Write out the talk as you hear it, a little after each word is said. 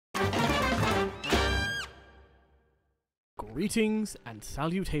Greetings and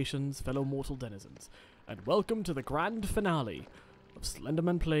salutations, fellow mortal denizens, and welcome to the grand finale of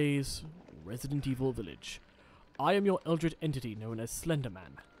Slenderman Plays Resident Evil Village. I am your eldritch entity known as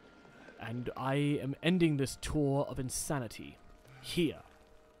Slenderman, and I am ending this tour of insanity here,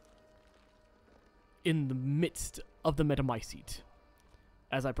 in the midst of the Metamycete,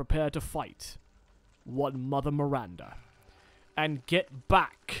 as I prepare to fight one Mother Miranda, and get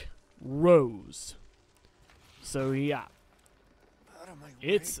back Rose. So yeah.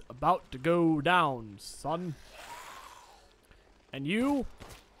 It's about to go down, son. And you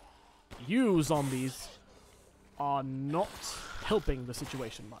zombies, are not helping the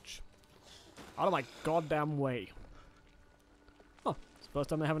situation much. Out of my goddamn way. Huh, it's the first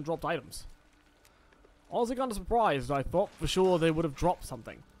time they haven't dropped items. Honestly kinda surprised. I thought for sure they would have dropped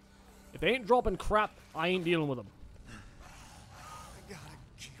something. If they ain't dropping crap, I ain't dealing with them. I gotta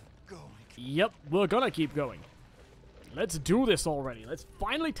keep going. Yep, we're gonna keep going. Let's do this already. Let's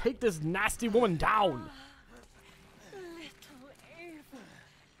finally take this nasty woman down. Little Ava,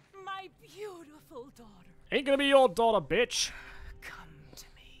 my beautiful daughter. Ain't gonna be your daughter, bitch. Come to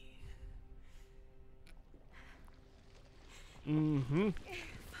me. Mm-hmm. Ava,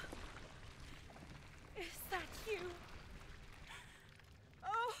 is that you?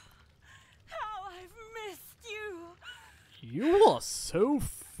 Oh, how I've missed you. You are so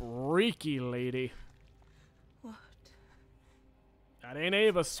freaky, lady. What? That ain't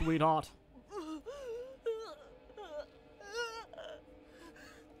Ava, sweetheart.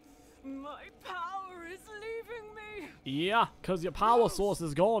 My power is leaving me. Yeah, 'cause your power source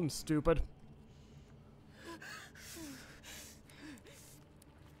is gone, stupid.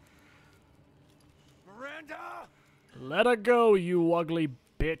 Miranda! Let her go, you ugly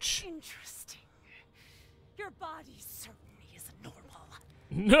bitch. Interesting. Your body certainly isn't normal.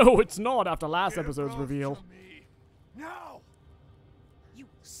 No, it's not after last Get episode's her reveal. from me. Now! You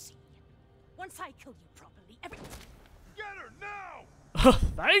will see. Once I kill you properly, every... Get her now!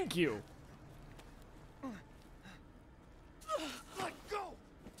 Thank you. Let go!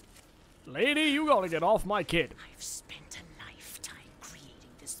 Lady, you gotta get off my kid. I've spent a lifetime creating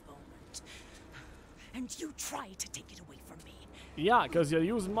this moment. And you try to take it away from me. Yeah, 'cause you're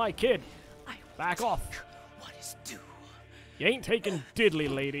using my kid. I will Back take off. what is due. You ain't taking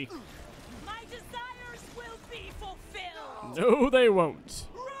diddly, lady. My desires will be fulfilled. No, they won't.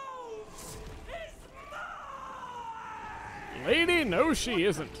 Rose is mine! Lady, no she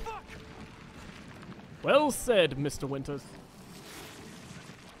isn't. Well said, Mr. Winters.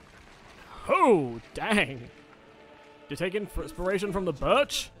 Oh, dang. You taking inspiration from the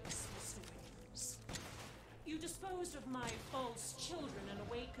birch? You disposed of my false children and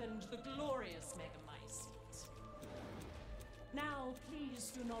awakened the glorious Megamycete. Now,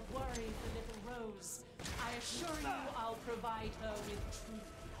 please do not worry for little Rose. I assure you I'll provide her with true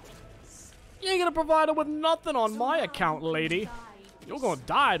happiness. You ain't gonna provide her with nothing on my So account, now you lady. can die You're gonna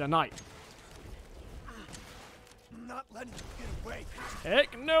die tonight. I'm not letting you get away.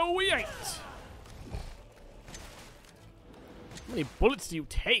 Heck no, we ain't. How many bullets do you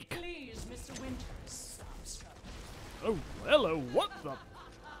take? Please, Mr. Winters, stop struggling. Oh, hello, what the?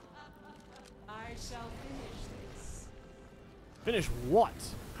 I shall finish this. Finish what?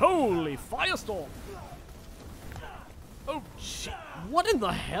 Holy firestorm! Oh, shit. What in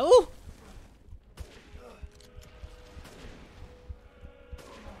the hell?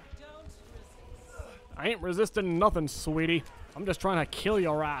 Don't resist. I ain't resisting nothing, sweetie. I'm just trying to kill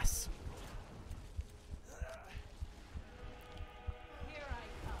your ass. Here I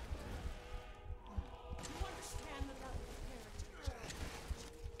come. You understand the level of character.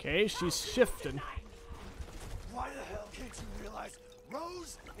 Okay, she's shifting. Why the hell can't you realize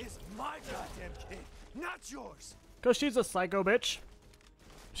Rose is my goddamn kid, not yours? 'Cause she's a psycho bitch.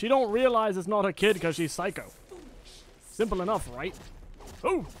 She don't realize it's not her kid because she's psycho. Simple enough, right?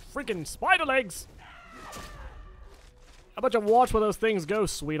 Oh, freaking spider legs! How about you watch where those things go,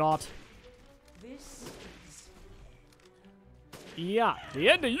 sweetheart? This is Yeah, the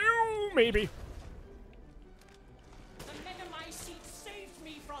end of you, maybe. the Megamycete saved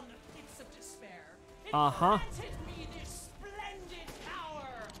me from the pits of despair. It Uh-huh. granted me this splendid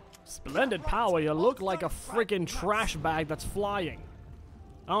power. Splendid power, you look like a freaking trash bag that's flying.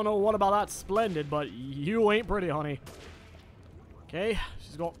 I don't know what about that splendid, but you ain't pretty, honey. Okay,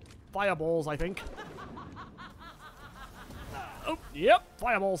 she's got fireballs, I think. Oh, yep,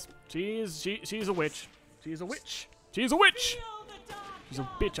 fireballs. She's a witch. She's a witch. She's a witch! Feel the dark She's a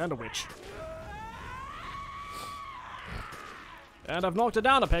bitch and a witch. And I've knocked her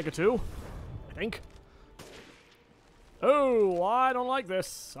down a peg or two, I think. Oh, I don't like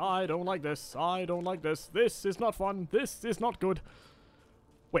this. I don't like this. I don't like this. This is not fun. This is not good.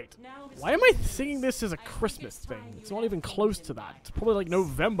 Wait, why am I singing this as a Christmas thing? It's not even close to that. It's probably like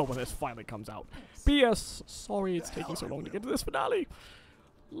November when this finally comes out. P.S. Sorry it's taking so long to get to this finale.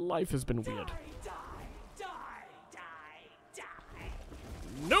 Life has been weird.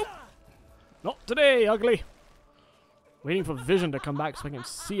 Nope. Not today, ugly. Waiting for Vision to come back so I can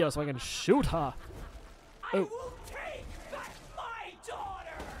see her, so I can shoot her. Oh.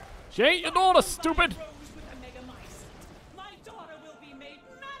 She ain't your daughter, stupid!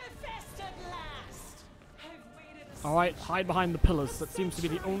 Alright, hide behind the pillars. That seems to be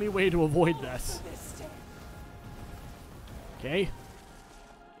the only way to avoid this. Okay.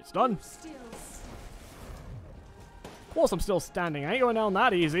 It's done. Of course I'm still standing. I ain't going down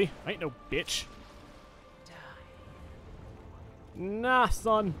that easy. I ain't no bitch. Nah,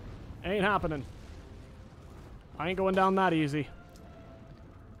 son. Ain't happening. I ain't going down that easy.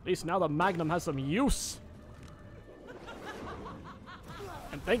 At least now the Magnum has some use.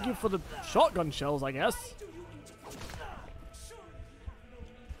 And thank you for the shotgun shells, I guess.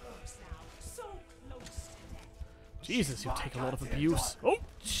 Jesus, you take a lot of abuse. Oh,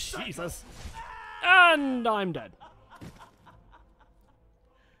 Jesus. And I'm dead.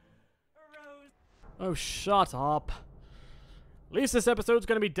 Oh, shut up. At least this episode's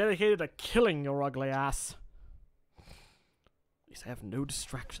going to be dedicated to killing your ugly ass. At least I have no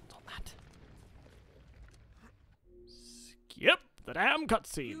distractions on that. Skip the damn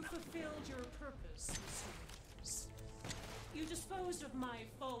cutscene. You fulfilled your purpose, strangers. You disposed of my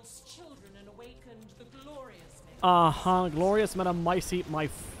false children and awakened the glorious Uh-huh, glorious mice eat my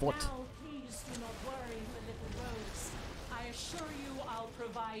foot. Now, please do not worry for little Rose. I assure you I'll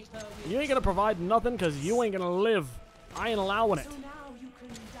provide her with... You ain't gonna provide nothing because you ain't gonna live. I ain't allowing it. So now you can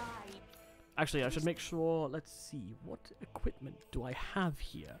die. Actually, I should make sure. Let's see. What equipment do I have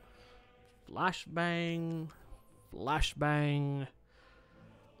here? Flashbang. Flashbang.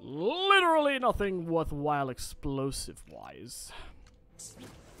 Literally nothing worthwhile explosive-wise.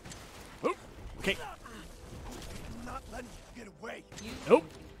 Oh, okay. Not letting you get away. Nope.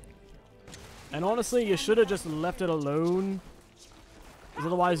 And honestly, you should have just left it alone. Because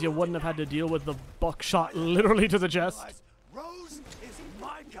otherwise you wouldn't have had to deal with the buckshot literally to the chest. Rose is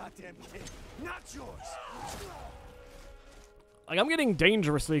my goddamn kid, not yours. Like, I'm getting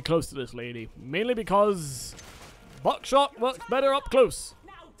dangerously close to this lady. Mainly because buckshot works better up close.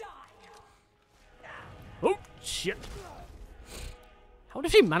 Now die. Oh, shit. How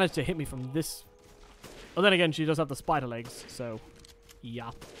did she manage to hit me from this? Oh, then again, she does have the spider legs, so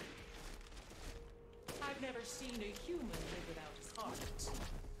yeah. I've never seen a human live without his heart.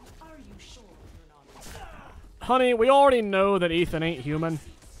 Are you sure you're not? Honey, we already know that Ethan ain't human.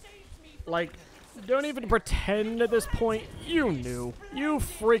 Like, don't even pretend at this point. You knew. You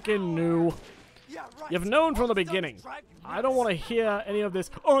freaking knew. Yeah, right. You've known from the beginning. I don't want to hear any of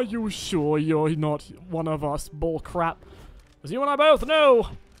this, are you sure you're not one of us bull crap? Because you and I both know.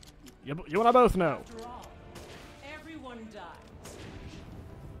 You and I both know. After all, everyone dies.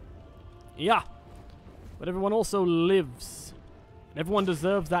 Yeah. But everyone also lives. And everyone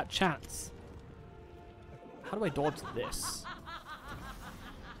deserves that chance. How do I dodge this?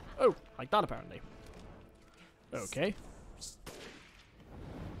 Oh, like that apparently. Okay.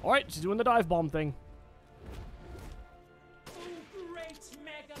 Alright, she's doing the dive bomb thing. Oh, great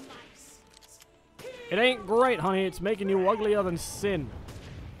mega mice. It ain't great, honey. It's making you uglier than sin.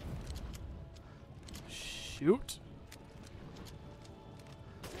 Shoot.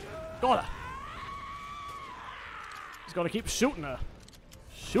 Got her. Just gotta keep shooting her.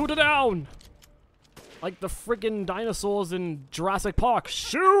 Shoot her down. Like the friggin' dinosaurs in Jurassic Park.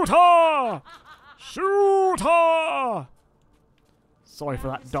 Shoot her! Shoot her! Sorry for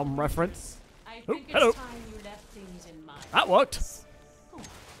that dumb reference. I Oh, think it's hello. time you left things in mind. That worked.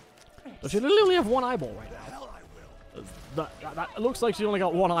 Does she literally have one eyeball right now? Hell, I will. That looks like she only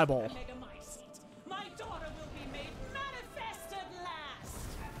got one eyeball. Mega mice eat. My daughter will be made manifest at last.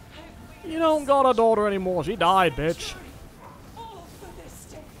 You don't got a daughter anymore. She died, bitch. All for this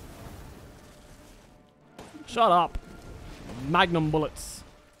day. Shut up. Magnum bullets.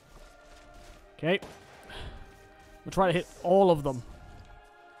 Okay. We'll try to hit all of them.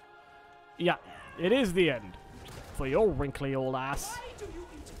 Yeah, it is the end. For your wrinkly old ass. Why do you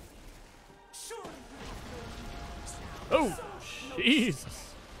interfere? Surely you have Oh,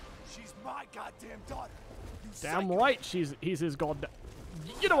 Jesus. She's my goddamn daughter. You Damn psycho. right he's his goddamn...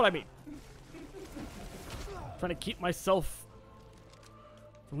 You know what I mean. Trying to keep myself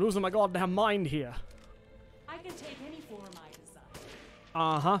from losing my goddamn mind here. I can take any form I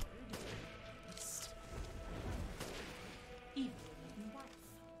desire. Uh-huh.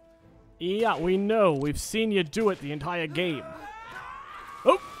 Yeah, we know. We've seen you do it the entire game.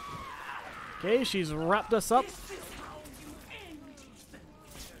 Oh! Okay, she's wrapped us up.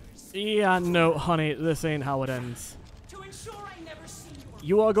 Yeah, no, honey, this ain't how it ends. To ensure I never see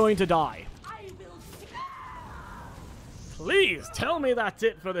You are going to die. I will Please, tell me that's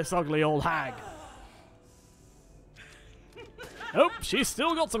it for this ugly old hag. Nope, she's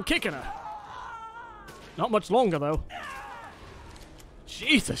still got some kick in her. Not much longer, though.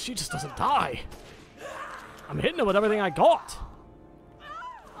 Jesus, she just doesn't die. I'm hitting her with everything I got.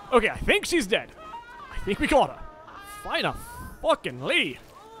 Okay, I think she's dead. I think we got her. Finally, fucking Lee.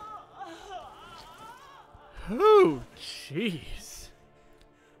 Oh, jeez.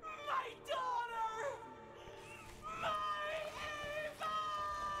 my daughter!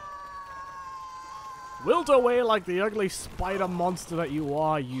 Wilt away like the ugly spider monster that you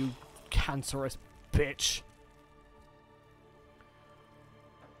are, you cancerous bitch.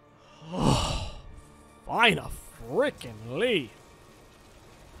 Fine a frickin' Lee.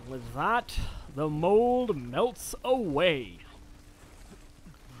 With that, the mold melts away.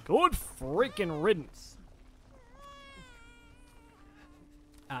 Good frickin' riddance.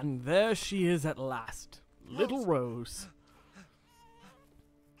 And there she is at last. Little Rose.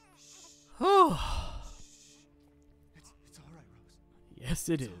 Oh. It's all right, Rose. Yes,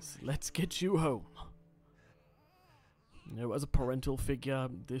 it is. Let's get you home. You know, as a parental figure,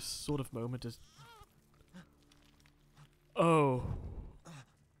 this sort of moment is... Oh.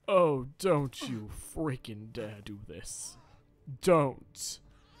 Oh, don't you freaking dare do this. Don't.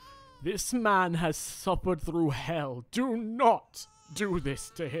 This man has suffered through hell. Do not do this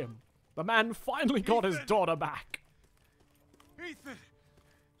to him. The man finally got his daughter back. Ethan!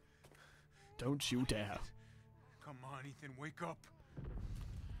 Don't you dare. Come on, Ethan, wake up.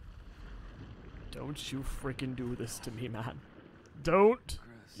 Don't you freaking do this to me, man. Don't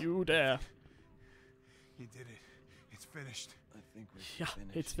you dare. You did it. It's finished. I think we're Yeah,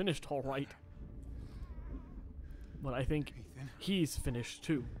 finished. it's finished alright. But I think Ethan, he's finished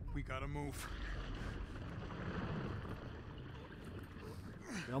too. we gotta move.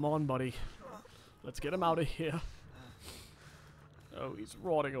 Come on, buddy. Let's get him out of here. Oh, he's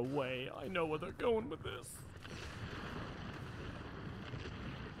rotting away. I know where they're going with this.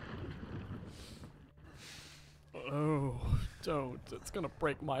 Oh, don't. It's gonna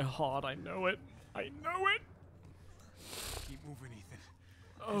break my heart. I know it. I know it. Keep moving, Ethan.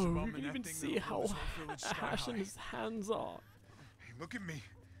 Oh, bum you in can that even thing see that'll how blow this whole village sky ashen high. his hands are. Hey, look at me.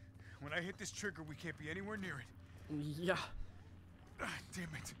 When I hit this trigger, we can't be anywhere near it. Yeah. Ah, damn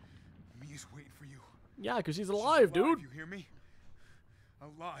it. Mia's waiting for you. Yeah, because she's She's alive, dude. You hear me?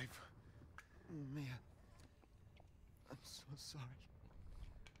 Alive. Mia, I'm so sorry.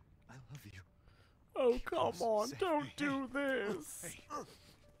 I love you. Oh, come on. Say- Don't hey, do this. Hey,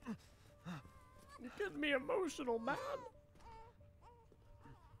 You're getting me emotional, man.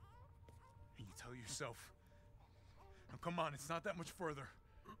 and you tell yourself. Now, come on, it's not that much further.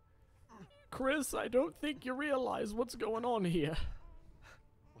 Chris, I don't think you realize what's going on here.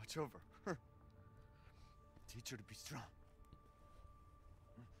 Watch over her. Teach her to be strong.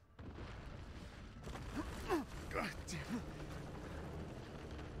 God damn it.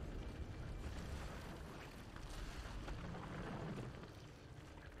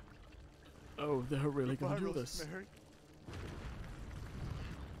 Oh, they're really gonna do Goodbye, this. Rosemary.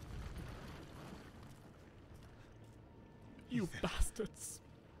 You Ethan. bastards.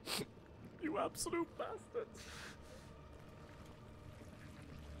 You absolute bastards.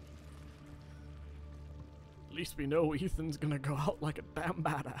 At least we know Ethan's gonna go out like a damn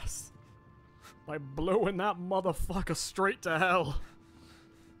badass. By blowing that motherfucker straight to hell.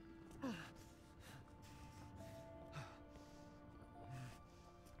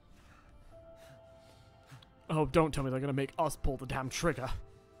 Oh, don't tell me they're gonna make us pull the damn trigger.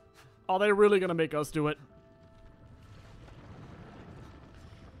 Are they really gonna make us do it?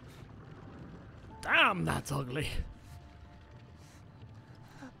 Damn, that's ugly.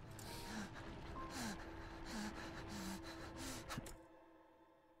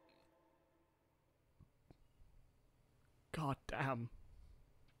 God damn.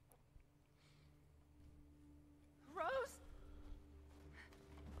 Rose?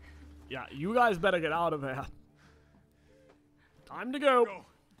 Yeah, you guys better get out of there. Time to go. Go.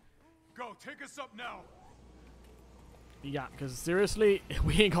 Go, take us up now. Yeah, because seriously,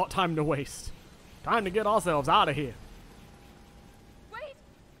 we ain't got time to waste. Time to get ourselves out of here. Wait!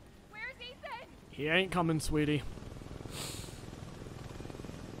 Where's Ethan? He ain't coming, sweetie.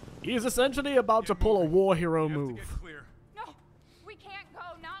 He's essentially about to pull a war hero We have to move. get clear. No! We can't go,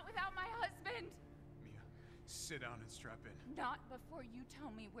 not without my husband! Mia, sit down and strap strap in. Not before you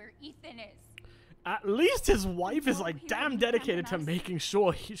tell me where Ethan is. At least his wife is like damn dedicated to making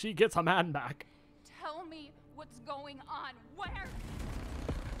sure she gets her man back. Tell me what's going on. Where?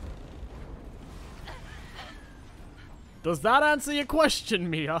 Does that answer your question,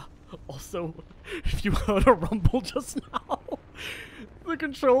 Mia? Also, if you heard a rumble just now, the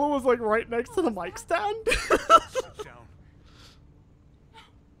controller was like right next to the mic stand. Down.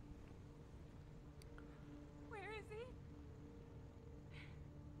 Where is he?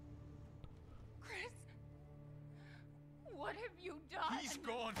 Chris? What have you done? He's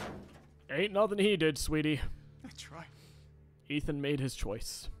gone. Ain't nothing he did, sweetie. I tried. Ethan made his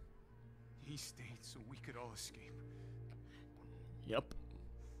choice. He stayed so we could all escape. Yep.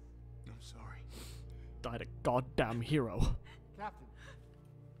 I'm sorry. Died a goddamn hero. Captain,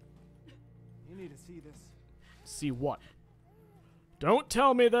 you need to see this. See what? Don't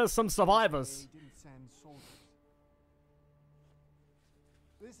tell me there's some survivors. They didn't send soldiers.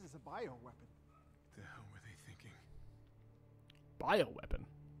 This is a bioweapon. The hell were they thinking? Bioweapon?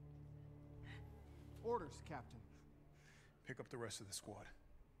 Orders, Captain. Pick up the rest of the squad.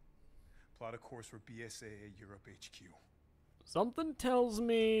 Plot a course for BSAA Europe HQ. Something tells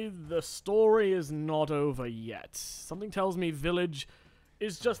me the story is not over yet. Something tells me Village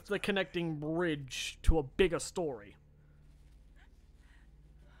is just the connecting bridge to a bigger story.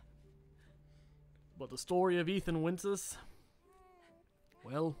 But the story of Ethan Winters?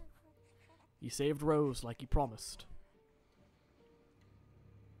 Well, he saved Rose like he promised.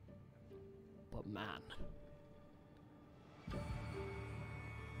 But man.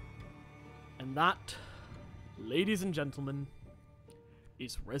 And that, ladies and gentlemen,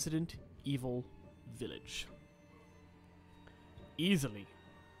 is Resident Evil Village. Easily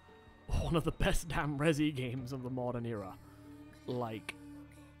one of the best damn Resi games of the modern era. Like,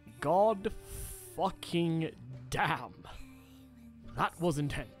 god fucking damn. That was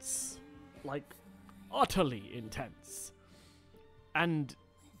intense. Like, utterly intense. And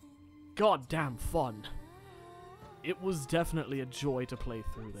goddamn fun. It was definitely a joy to play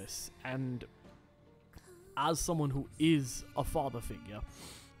through this, and as someone who is a father figure,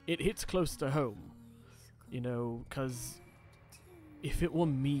 it hits close to home, you know, because if it were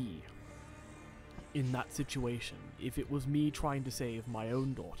me in that situation, if it was me trying to save my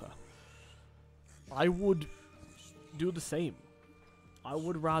own daughter, I would do the same. I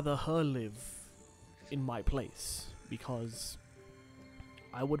would rather her live in my place, because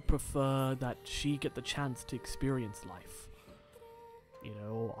I would prefer that she get the chance to experience life. You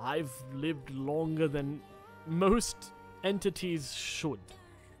know, I've lived longer than most entities should.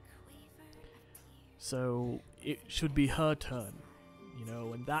 So, it should be her turn, you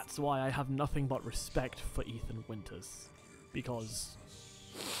know, and that's why I have nothing but respect for Ethan Winters. Because,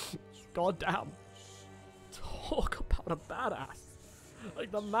 goddamn, talk about a badass.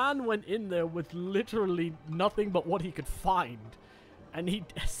 Like, the man went in there with literally nothing but what he could find. And he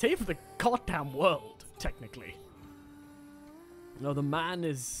saved the goddamn world, technically. No, the man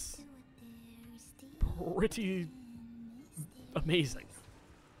is pretty amazing.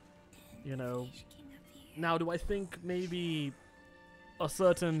 You know. Now, do I think maybe a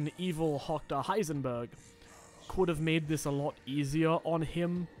certain evil Dr. Heisenberg could have made this a lot easier on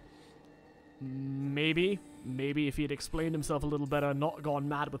him? Maybe. Maybe if he had explained himself a little better, not gone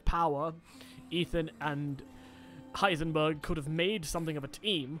mad with power, Ethan and Heisenberg could have made something of a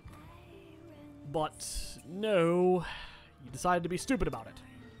team, but no, he decided to be stupid about it.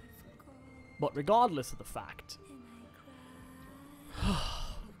 But regardless of the fact,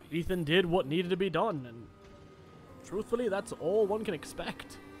 Ethan did what needed to be done, and truthfully, that's all one can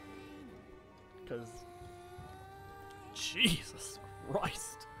expect. Because, Jesus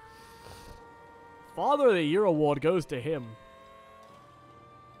Christ. Father of the Year award goes to him.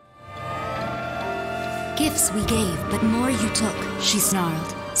 Gifts we gave, but more you took, she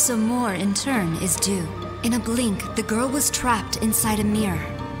snarled. So more, in turn, is due. In a blink, the girl was trapped inside a mirror.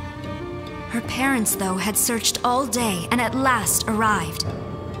 Her parents, though, had searched all day and at last arrived.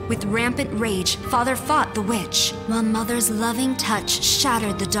 With rampant rage, Father fought the witch, while Mother's loving touch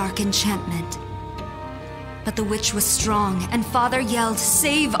shattered the dark enchantment. But the witch was strong, and Father yelled,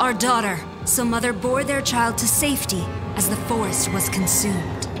 "Save our daughter!" So Mother bore their child to safety as the forest was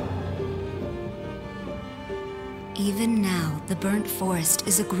consumed. Even now, the burnt forest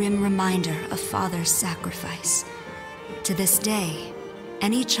is a grim reminder of Father's sacrifice. To this day,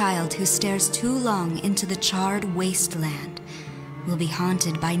 any child who stares too long into the charred wasteland will be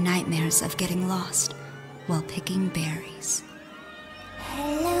haunted by nightmares of getting lost while picking berries.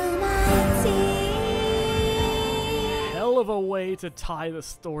 Hell of a way to tie the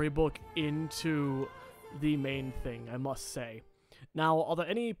storybook into the main thing, I must say. Now, are there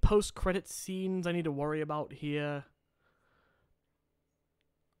any post-credit scenes I need to worry about here?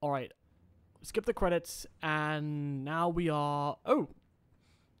 Alright. Skip the credits, and now we are... Oh!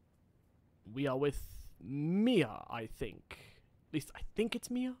 We are with Mia, I think. At least, I think it's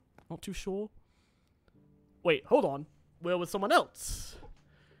Mia. Not too sure. Wait, hold on. We're with someone else.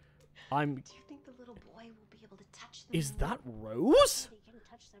 Do you think the little boy will be able to touch the Is moon? that Rose? He can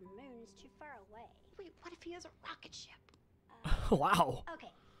touch the moon. It's too far away. Wait, what if he has a rocket ship? Wow.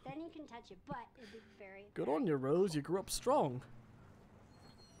 Okay, then he can touch it, but it'd be very... Good on you, Rose. You grew up strong.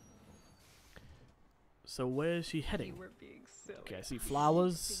 So where's she heading? We're being silly. Okay, I see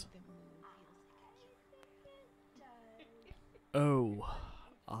flowers. Oh,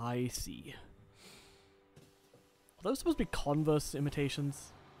 I see. Are those supposed to be Converse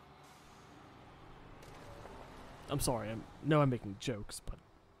imitations? I'm sorry, I'm making jokes, but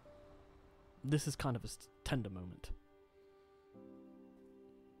this is kind of a tender moment.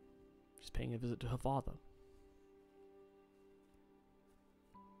 She's paying a visit to her father.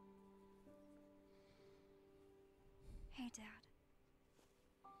 Hey, Dad.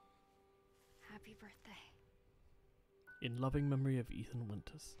 Happy birthday. In loving memory of Ethan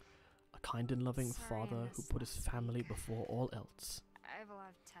Winters, a kind and loving Sorry I father who missed put his last family week. before all else. I have a lot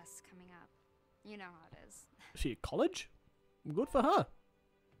of tests coming up. You know how it is. Is she at college? Good for her.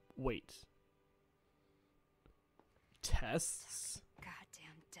 Wait. Tests?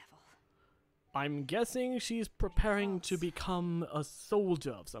 Goddamn devil. I'm guessing she's preparing to become a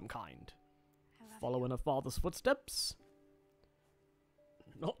soldier of some kind. I love Following her father's footsteps?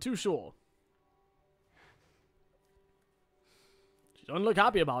 Not too sure. She doesn't look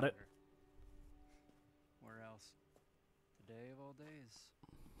happy about it. Where else? Today of all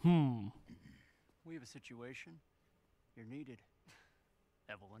days. We have a situation. You're needed.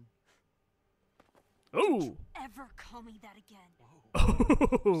 Evelyn. Ooh! Ever call me that again?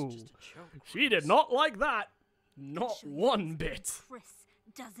 Oh, Just a joke. she did not like that. Not Show you one something bit. Chris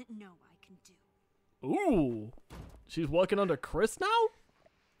doesn't know I can do. Ooh. She's working under Chris now?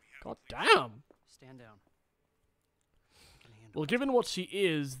 God damn. Stand down. I can handle Well, given what she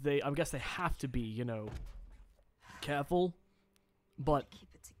is, I guess they have to be, you know, careful. But, Keep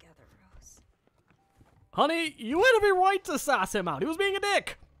it together, Rose. honey, you had every right to sass him out. He was being a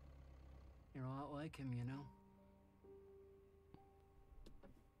dick. You're a lot like him, you know?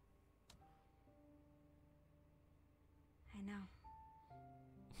 I know.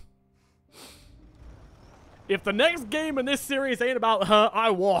 If the next game in this series ain't about her, I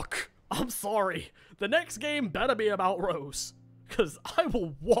walk. I'm sorry. The next game better be about Rose. Because I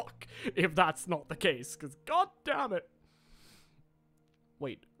will walk if that's not the case. Because god damn it.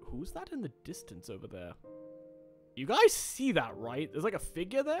 Wait, who's that in the distance over there? You guys see that, right? There's like a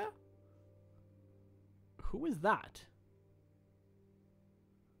figure there? Who is that?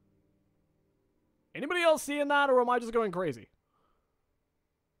 Anybody else seeing that, or am I just going crazy?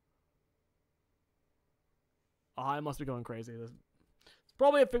 I must be going crazy. It's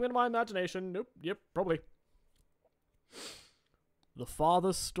probably a figment of my imagination. Nope. Yep, probably. The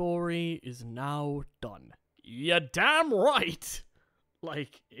father's story is now done. You're damn right!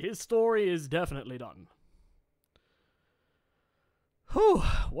 Like, his story is definitely done. Whew,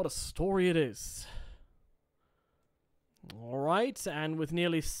 what a story it is. Alright, and with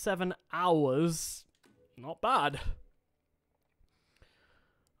nearly 7 hours, not bad.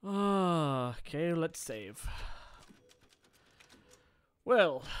 Okay, let's save.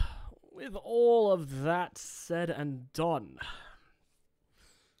 Well, with all of that said and done,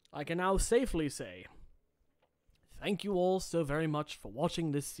 I can now safely say, thank you all so very much for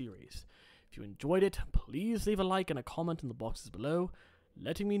watching this series. If you enjoyed it, please leave a like and a comment in the boxes below,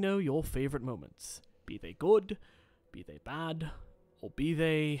 letting me know your favorite moments. Be they good, be they bad, or be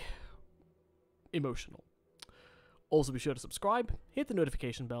they emotional. Also be sure to subscribe, hit the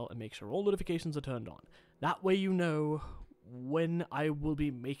notification bell, and make sure all notifications are turned on. That way you know when I will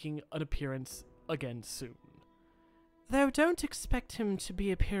be making an appearance again soon. Though don't expect him to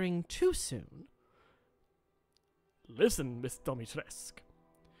be appearing too soon. Listen, Miss Domitresk.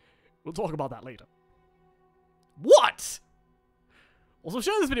 We'll talk about that later. What?! Also,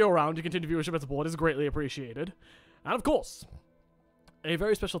 share this video around to continue viewership and support is greatly appreciated. And of course, a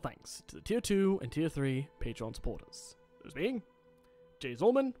very special thanks to the Tier 2 and Tier 3 Patreon supporters. Those being Jay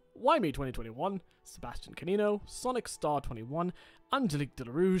Zolman, YME2021, Sebastian Canino, Sonic Star 21, Angelique De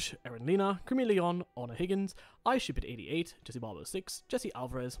La Rouge, Erin Lena, Creamy Leon, Honor Higgins, iShipIt88, Jesse Barbo 6, Jesse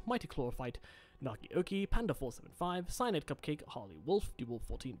Alvarez, Mighty Chlorophyte, Naki Oki, Panda 475, Cyanide Cupcake, Harley Wolf, Dewolf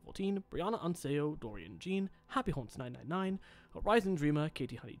 1414, Brianna Anseo, Dorian Jean, Happy Haunts 999, Horizon Dreamer,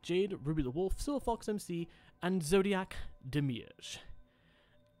 Katie Honey Jade, Ruby the Wolf, Silver Fox MC, and Zodiac Demiurge.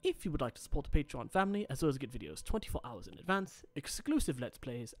 If you would like to support the Patreon family, as well as get videos 24 hours in advance, exclusive Let's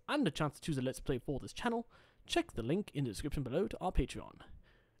Plays, and a chance to choose a Let's Play for this channel, check the link in the description below to our Patreon.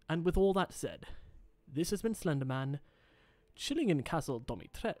 And with all that said, this has been Slenderman, chilling in Castle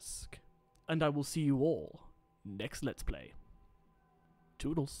Domitresk, and I will see you all next Let's Play.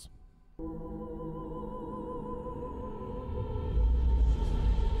 Toodles.